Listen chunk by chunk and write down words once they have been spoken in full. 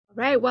All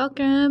right,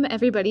 welcome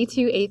everybody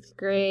to 8th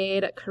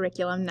grade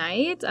curriculum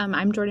night.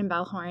 I'm Jordan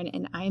Balhorn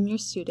and I am your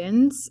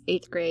student's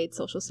 8th grade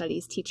social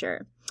studies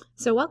teacher.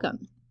 So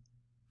welcome.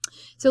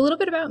 So a little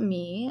bit about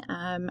me.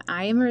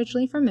 I am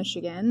originally from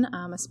Michigan,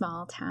 a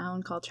small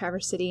town called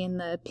Traverse City in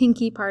the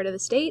pinky part of the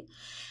state.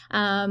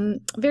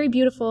 Very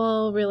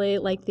beautiful, really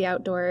like the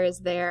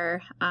outdoors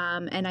there.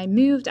 And I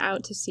moved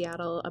out to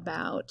Seattle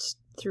about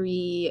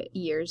 3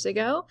 years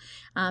ago,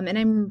 and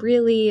I'm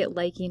really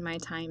liking my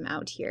time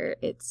out here.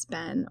 It's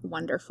been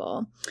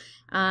wonderful.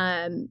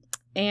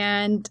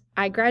 And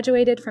I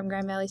graduated from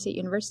Grand Valley State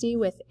University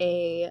with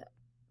a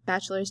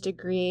bachelor's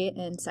degree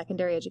in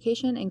secondary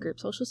education and group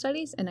social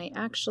studies, and I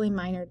actually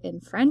minored in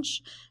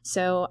French,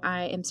 so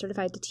I am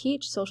certified to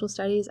teach social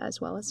studies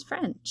as well as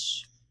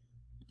French.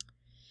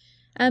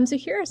 So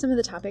here are some of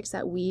the topics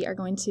that we are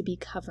going to be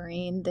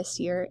covering this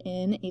year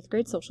in 8th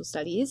grade social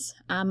studies.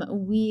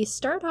 We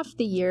start off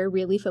the year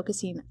really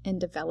focusing and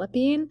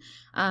developing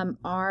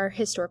our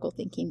historical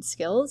thinking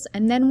skills,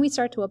 and then we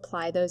start to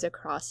apply those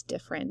across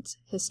different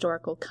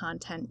historical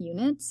content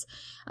units.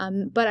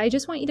 But I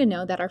just want you to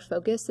know that our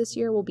focus this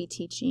year will be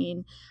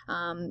teaching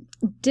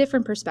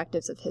different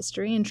perspectives of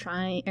history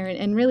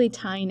and really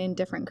tying in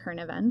different current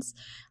events.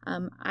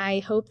 I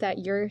hope that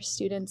your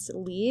students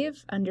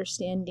leave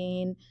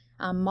understanding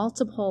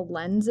multiple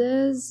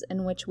lenses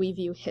in which we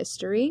view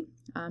history,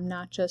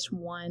 not just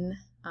one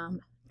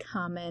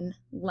common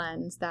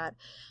lens that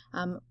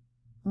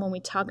when we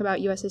talk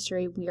about U.S.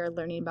 history, we are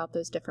learning about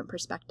those different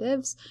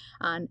perspectives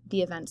on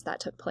the events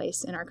that took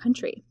place in our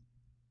country.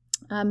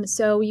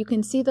 So you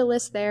can see the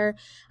list there.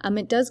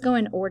 It does go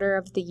in order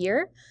of the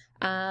year.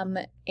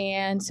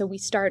 And so we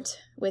start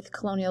with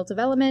colonial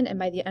development, and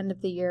by the end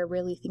of the year,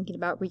 really thinking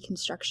about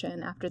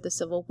Reconstruction after the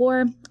Civil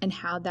War and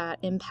how that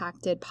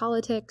impacted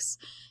politics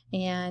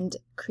and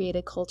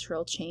created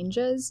cultural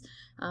changes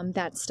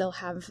that still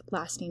have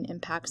lasting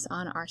impacts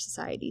on our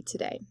society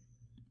today.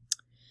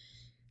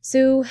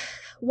 So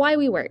why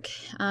we work.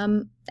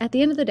 At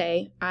the end of the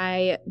day,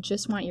 I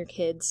just want your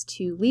kids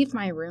to leave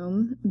my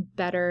room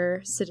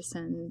better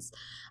citizens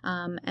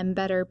and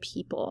better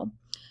people.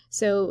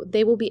 So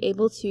they will be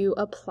able to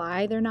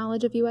apply their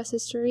knowledge of U.S.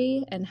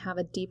 history and have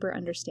a deeper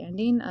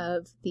understanding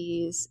of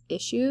these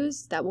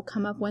issues that will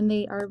come up when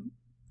they are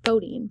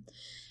voting.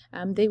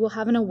 They will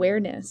have an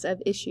awareness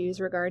of issues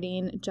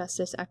regarding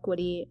justice,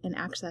 equity, and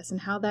access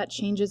and how that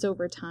changes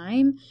over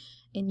time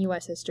in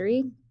U.S.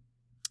 history.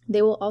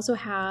 They will also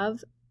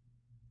have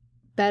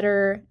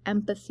better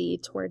empathy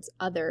towards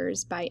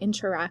others by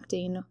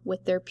interacting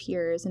with their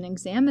peers and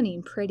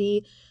examining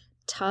pretty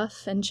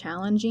tough and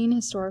challenging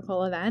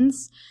historical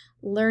events,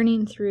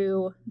 learning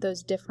through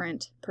those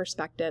different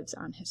perspectives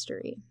on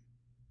history.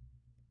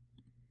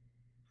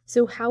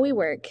 So how we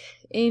work.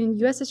 In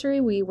U.S. history,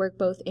 we work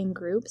both in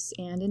groups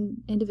and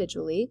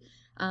individually,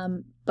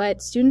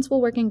 but students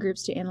will work in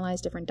groups to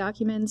analyze different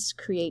documents,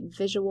 create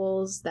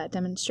visuals that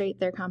demonstrate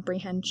their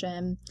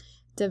comprehension,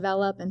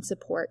 develop and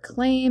support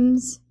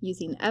claims,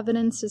 using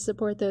evidence to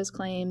support those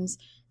claims.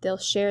 They'll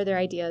share their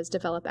ideas,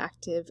 develop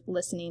active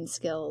listening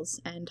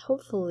skills, and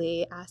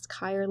hopefully ask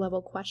higher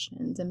level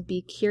questions and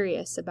be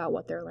curious about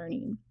what they're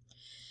learning.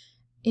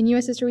 In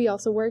U.S. history, we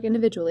also work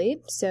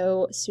individually,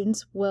 so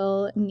students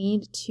will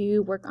need to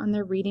work on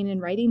their reading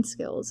and writing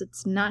skills.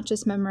 It's not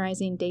just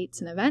memorizing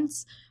dates and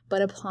events,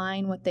 but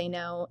applying what they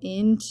know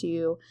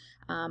into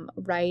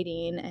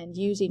writing and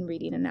using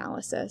reading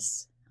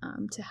analysis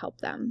to help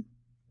them.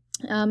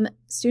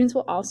 Students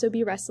will also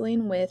be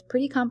wrestling with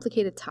pretty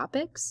complicated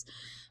topics,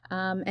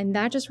 and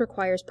that just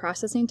requires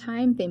processing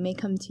time. They may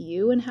come to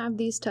you and have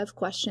these tough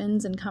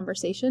questions and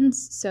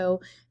conversations, so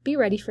be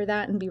ready for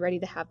that and be ready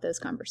to have those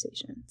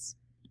conversations.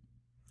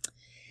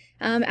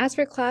 As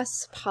for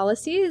class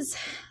policies,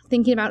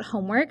 thinking about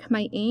homework,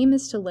 my aim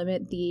is to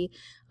limit the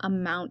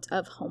amount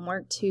of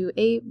homework to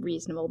a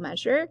reasonable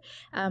measure.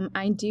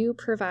 I do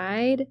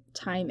provide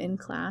time in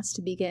class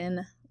to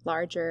begin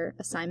larger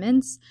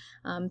assignments.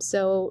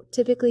 So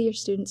typically your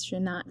students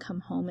should not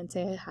come home and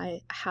say,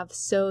 I have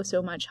so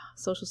much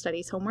social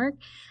studies homework.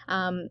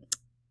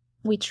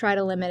 We try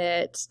to limit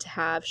it to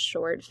have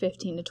short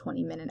 15 to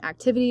 20 minute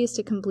activities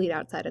to complete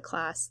outside of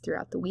class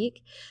throughout the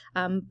week.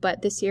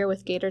 But this year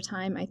with Gator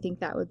Time, I think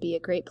that would be a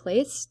great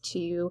place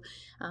to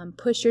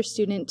push your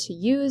student to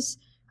use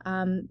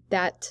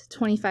that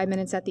 25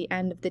 minutes at the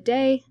end of the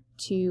day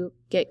to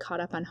get caught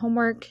up on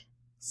homework,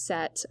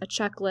 set a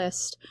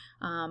checklist,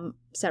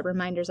 set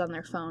reminders on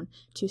their phone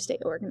to stay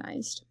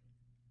organized.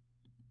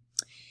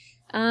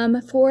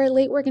 For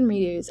late work and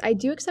redos, I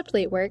do accept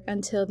late work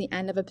until the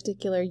end of a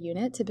particular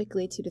unit,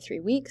 typically 2 to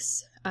 3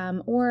 weeks,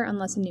 or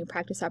unless a new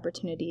practice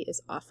opportunity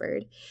is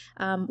offered.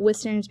 With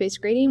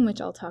standards-based grading, which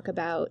I'll talk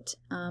about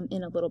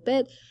in a little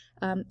bit,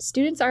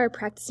 students are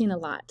practicing a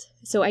lot,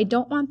 so I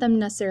don't want them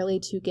necessarily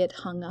to get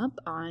hung up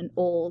on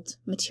old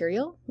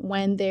material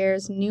when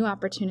there's new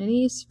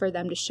opportunities for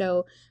them to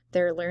show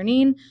their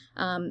learning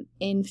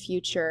in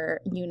future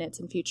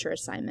units and future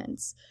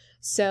assignments.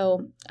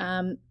 So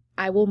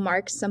I will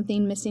mark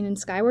something missing in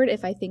Skyward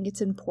if I think it's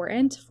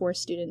important for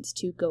students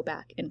to go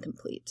back and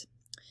complete.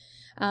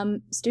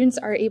 Students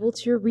are able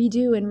to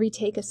redo and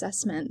retake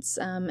assessments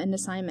and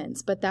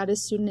assignments, but that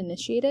is student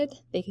initiated.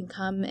 They can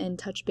come and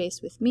touch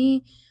base with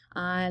me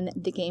on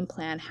the game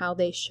plan, how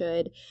they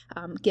should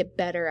get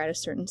better at a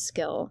certain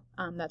skill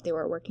that they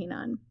were working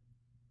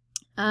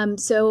on.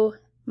 So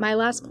my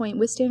last point,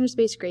 with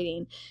standards-based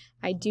grading,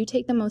 I do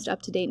take the most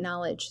up-to-date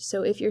knowledge.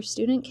 So if your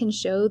student can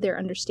show their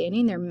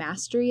understanding, their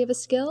mastery of a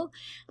skill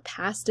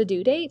past a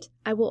due date,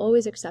 I will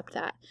always accept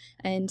that.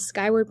 And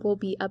Skyward will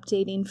be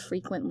updating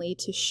frequently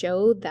to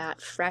show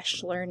that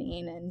fresh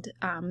learning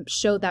and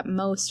show that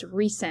most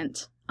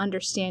recent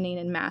understanding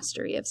and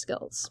mastery of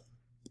skills.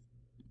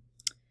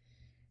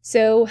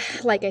 So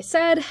like I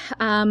said,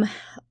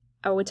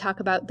 I would talk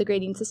about the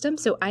grading system.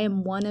 So I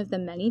am one of the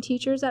many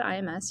teachers at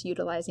IMS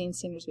utilizing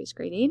standards-based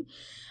grading.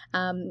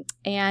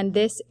 And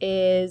this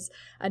is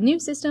a new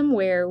system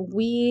where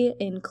we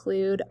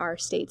include our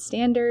state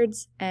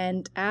standards.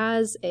 And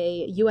as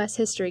a U.S.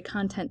 history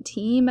content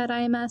team at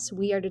IMS,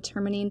 we are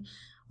determining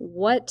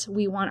what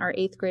we want our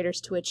 8th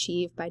graders to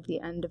achieve by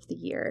the end of the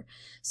year.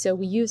 So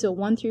we use a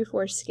 1 through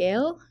 4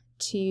 scale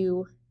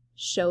to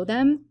show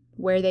them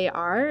where they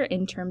are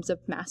in terms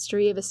of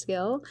mastery of a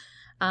skill.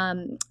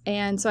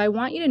 And so I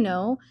want you to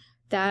know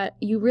that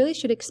you really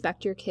should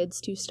expect your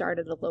kids to start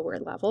at a lower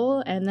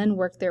level and then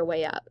work their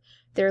way up.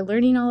 They're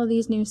learning all of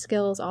these new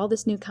skills, all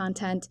this new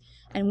content,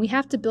 and we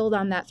have to build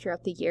on that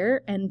throughout the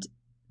year. And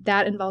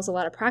that involves a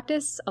lot of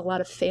practice, a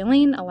lot of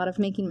failing, a lot of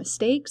making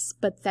mistakes,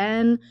 but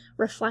then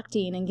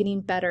reflecting and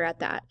getting better at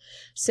that.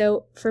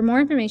 So for more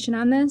information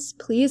on this,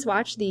 please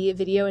watch the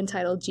video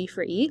entitled G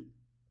for E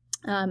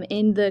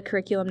in the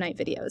Curriculum Night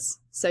videos,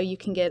 so you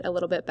can get a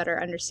little bit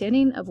better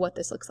understanding of what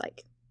this looks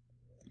like.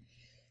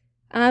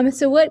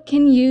 So what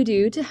can you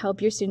do to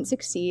help your students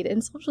succeed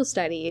in social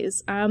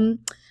studies?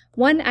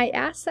 One, I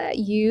ask that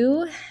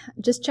you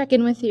just check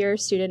in with your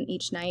student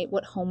each night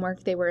what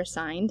homework they were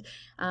assigned.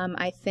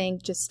 I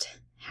think just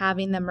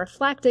having them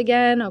reflect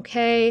again,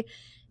 okay,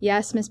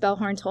 yes, Ms.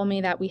 Bellhorn told me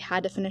that we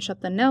had to finish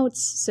up the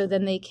notes, so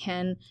then they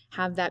can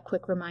have that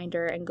quick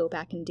reminder and go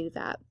back and do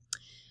that.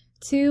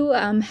 2,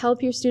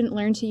 help your student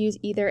learn to use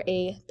either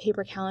a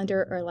paper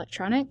calendar or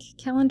electronic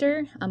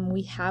calendar.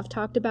 We have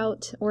talked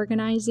about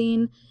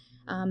organizing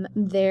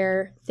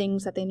their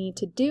things that they need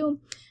to do,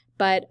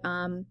 but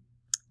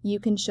you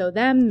can show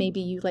them,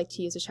 maybe you like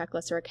to use a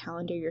checklist or a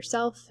calendar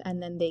yourself,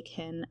 and then they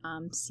can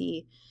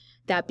see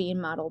that being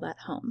modeled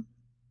at home.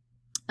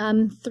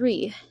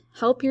 3,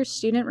 help your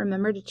student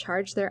remember to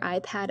charge their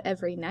iPad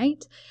every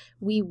night.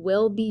 We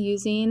will be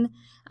using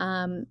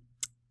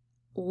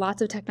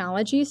lots of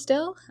technology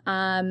still.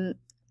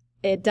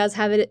 It does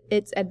have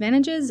its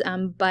advantages,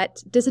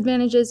 but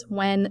disadvantages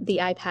when the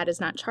iPad is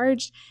not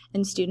charged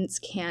and students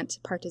can't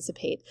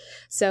participate.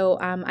 So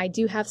I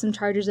do have some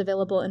chargers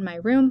available in my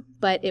room,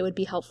 but it would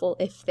be helpful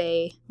if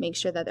they make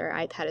sure that their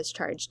iPad is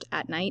charged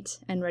at night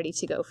and ready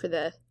to go for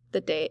the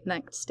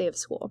next day of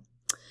school.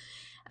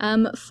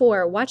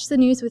 4, watch the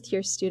news with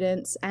your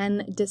students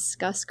and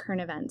discuss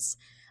current events.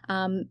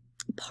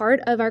 Part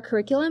of our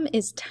curriculum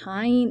is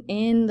tying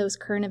in those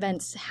current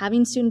events,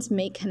 having students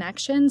make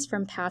connections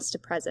from past to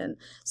present.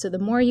 So the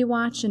more you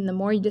watch and the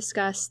more you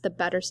discuss, the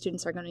better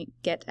students are going to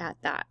get at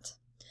that.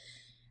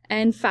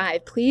 And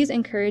 5, please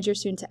encourage your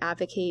student to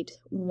advocate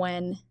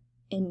when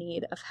in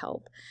need of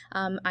help.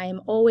 I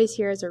am always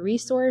here as a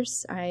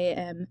resource. I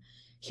am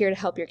here to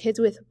help your kids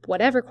with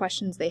whatever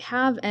questions they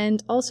have,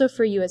 and also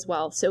for you as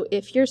well. So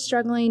if you're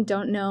struggling,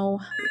 don't know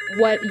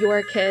what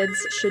your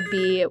kids should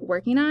be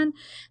working on,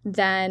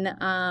 then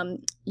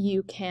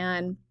you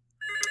can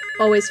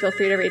always feel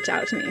free to reach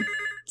out to me.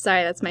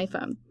 Sorry, that's my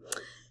phone.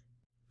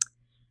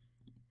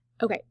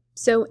 Okay,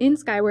 so in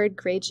Skyward,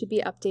 grades should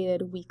be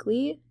updated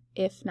weekly,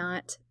 if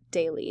not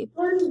daily.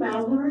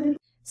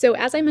 So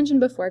as I mentioned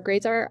before,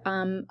 grades are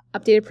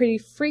updated pretty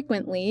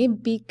frequently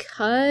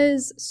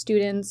because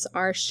students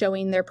are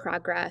showing their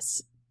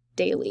progress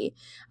daily.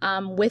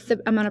 With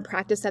the amount of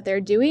practice that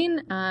they're doing,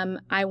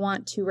 I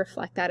want to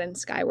reflect that in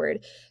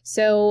Skyward.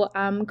 So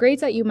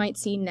grades that you might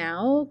see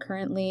now,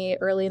 currently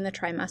early in the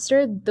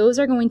trimester, those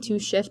are going to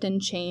shift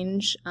and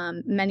change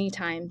many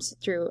times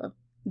through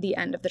the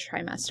end of the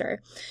trimester.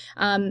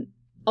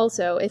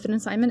 Also, if an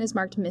assignment is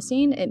marked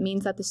missing, it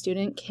means that the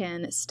student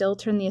can still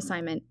turn the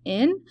assignment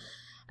in.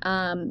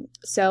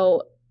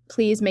 So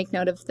please make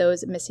note of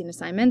those missing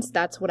assignments.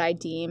 That's what I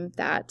deem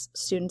that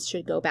students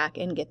should go back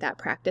and get that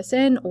practice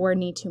in, or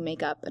need to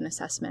make up an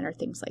assessment or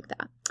things like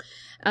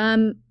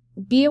that.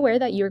 Be aware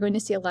that you're going to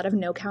see a lot of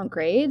no-count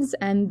grades,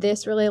 and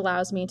this really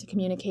allows me to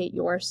communicate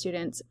your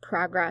students'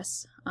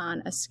 progress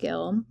on a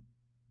skill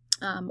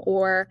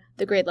or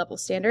the grade level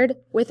standard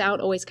without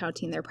always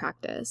counting their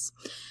practice.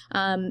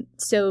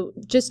 So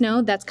just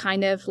know that's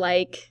kind of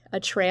like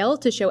a trail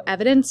to show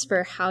evidence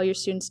for how your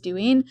student's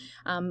doing,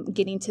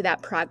 getting to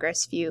that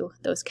progress view,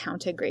 those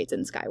counted grades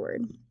in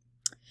Skyward.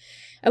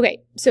 Okay,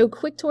 so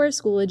quick tour of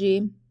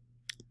Schoology.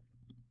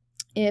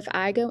 If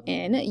I go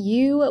in,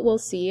 you will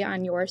see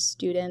on your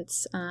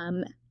students'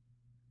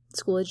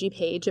 Schoology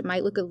page. It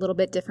might look a little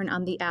bit different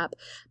on the app,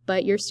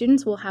 but your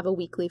students will have a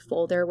weekly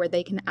folder where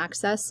they can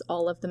access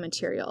all of the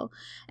material.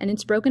 And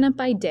it's broken up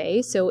by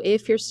day, so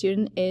if your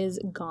student is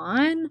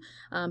gone,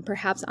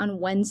 perhaps on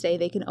Wednesday,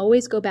 they can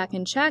always go back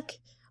and check,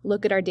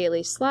 look at our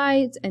daily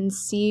slides, and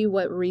see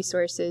what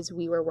resources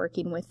we were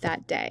working with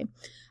that day.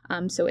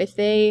 So if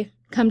they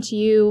come to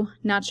you,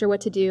 not sure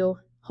what to do,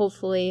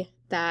 hopefully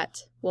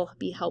that will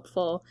be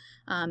helpful,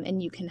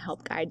 and you can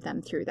help guide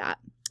them through that.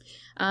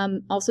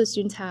 Also,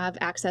 students have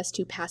access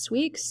to past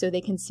weeks, so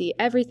they can see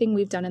everything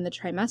we've done in the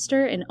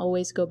trimester and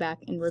always go back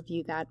and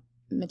review that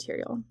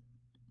material.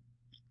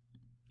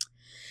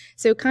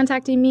 So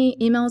contacting me,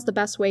 email is the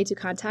best way to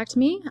contact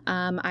me.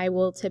 I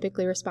will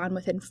typically respond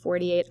within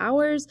 48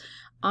 hours,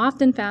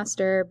 often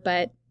faster,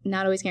 but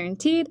not always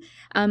guaranteed.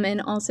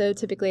 And also,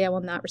 typically, I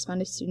will not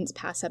respond to students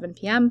past 7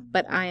 p.m.,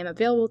 but I am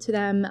available to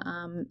them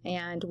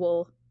and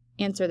will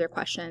answer their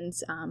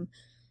questions.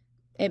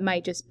 It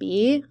might just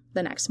be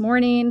the next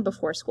morning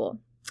before school.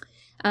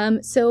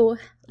 So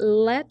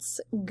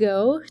let's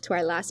go to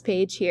our last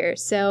page here.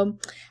 So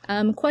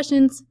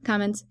questions,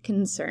 comments,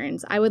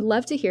 concerns. I would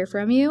love to hear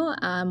from you,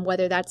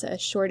 whether that's a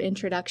short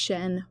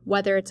introduction,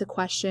 whether it's a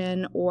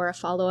question or a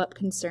follow-up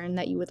concern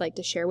that you would like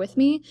to share with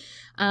me.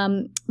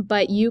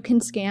 But you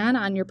can scan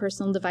on your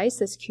personal device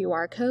this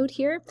QR code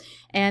here,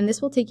 and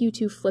this will take you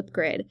to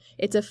Flipgrid.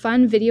 It's a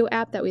fun video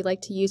app that we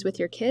like to use with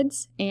your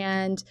kids,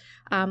 and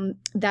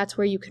that's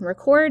where you can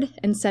record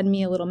and send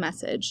me a little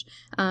message.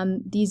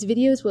 These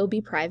videos will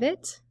be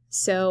private,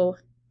 so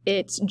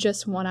it's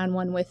just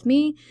one-on-one with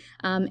me.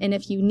 And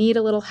if you need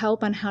a little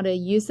help on how to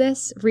use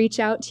this, reach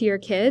out to your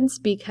kids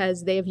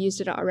because they have used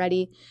it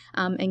already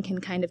and can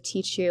kind of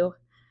teach you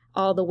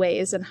all the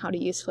ways on how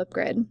to use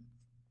Flipgrid.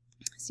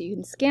 So you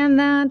can scan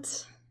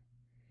that.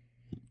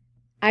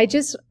 I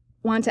just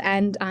want to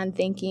end on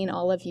thanking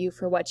all of you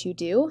for what you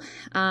do.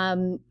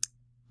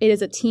 It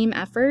is a team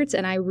effort,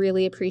 and I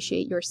really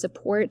appreciate your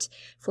support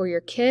for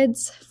your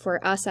kids,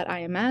 for us at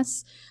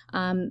IMS,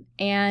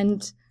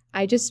 and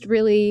I just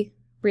really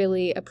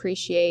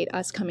appreciate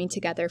us coming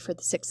together for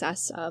the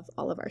success of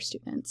all of our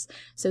students.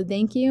 So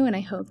thank you, and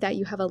I hope that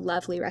you have a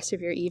lovely rest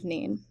of your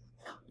evening.